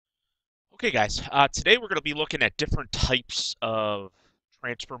Okay, guys, today we're going to be looking at different types of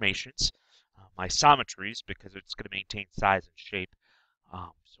transformations, isometries, because it's going to maintain size and shape.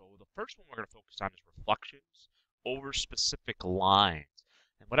 So the first one we're going to focus on is reflections over specific lines.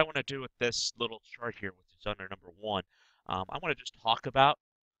 And what I want to do with this little chart here, which is under number one, I want to just talk about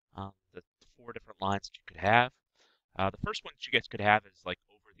the four different lines that you could have. The first one that you guys could have is like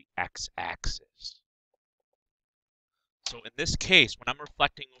over the x-axis. So in this case, when I'm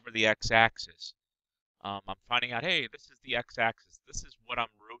reflecting over the x-axis, I'm finding out, hey, this is the x-axis. This is what I'm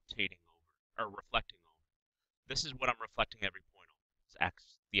rotating over, or reflecting over. This is what I'm reflecting every point on.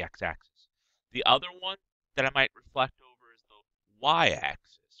 It's the x-axis. The other one that I might reflect over is the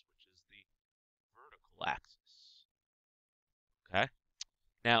y-axis, which is the vertical axis. Okay?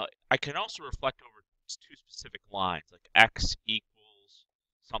 Now, I can also reflect over two specific lines, like x equals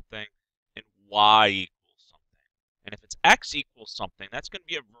something and y equals something. And if it's x equals something, that's going to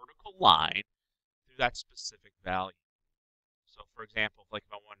be a vertical line through that specific value. So for example, like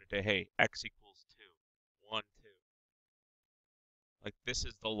if I wanted to, hey, x equals 2, 1, 2. Like this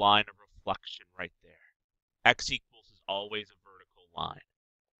is the line of reflection right there. X equals is always a vertical line.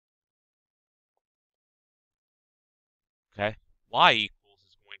 Okay? Y equals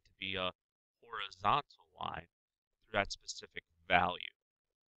is going to be a horizontal line through that specific value.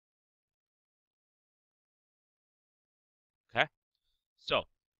 Okay? So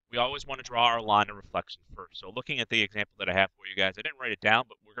we always want to draw our line of reflection first. So looking at the example that I have for you guys, I didn't write it down,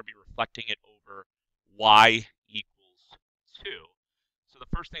 but we're going to be reflecting it over y equals 2. So the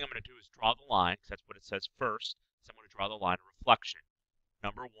first thing I'm going to do is draw the line, because that's what it says first. So I'm going to draw the line of reflection.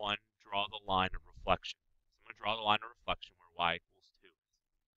 Number one, draw the line of reflection. So I'm going to draw the line of reflection where y equals 2 is.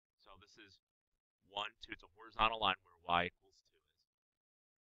 So this is 1, 2. It's a horizontal line where y equals 2 is.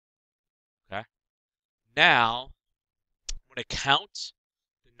 Okay? Now, I'm going to count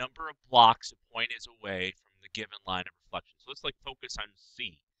the number of blocks a point is away from the given line of reflection. So let's like focus on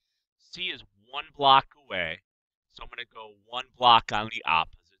C. C is 1 block away, so I'm going to go 1 block on the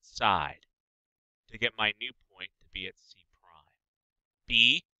opposite side to get my new point to be at C prime.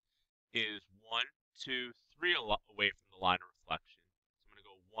 B is 1, 2, 3 away from the line of reflection. So I'm going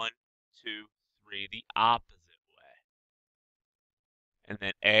to go 1, 2, 3 the opposite way. And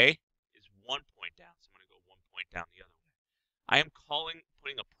then A is 1 point down, so I'm going to go 1 point down the other way. I am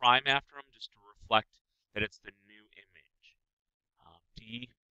putting a prime after them just to reflect that it's the new image. D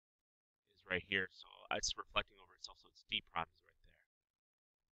is right here, so it's reflecting over itself, so it's D prime is right there.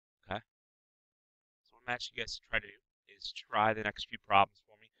 Okay? So what I'm asking you guys to try to do is try the next few problems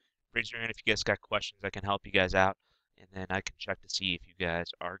for me. Raise your hand if you guys got questions. I can help you guys out, and then I can check to see if you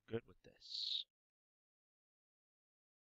guys are good with this.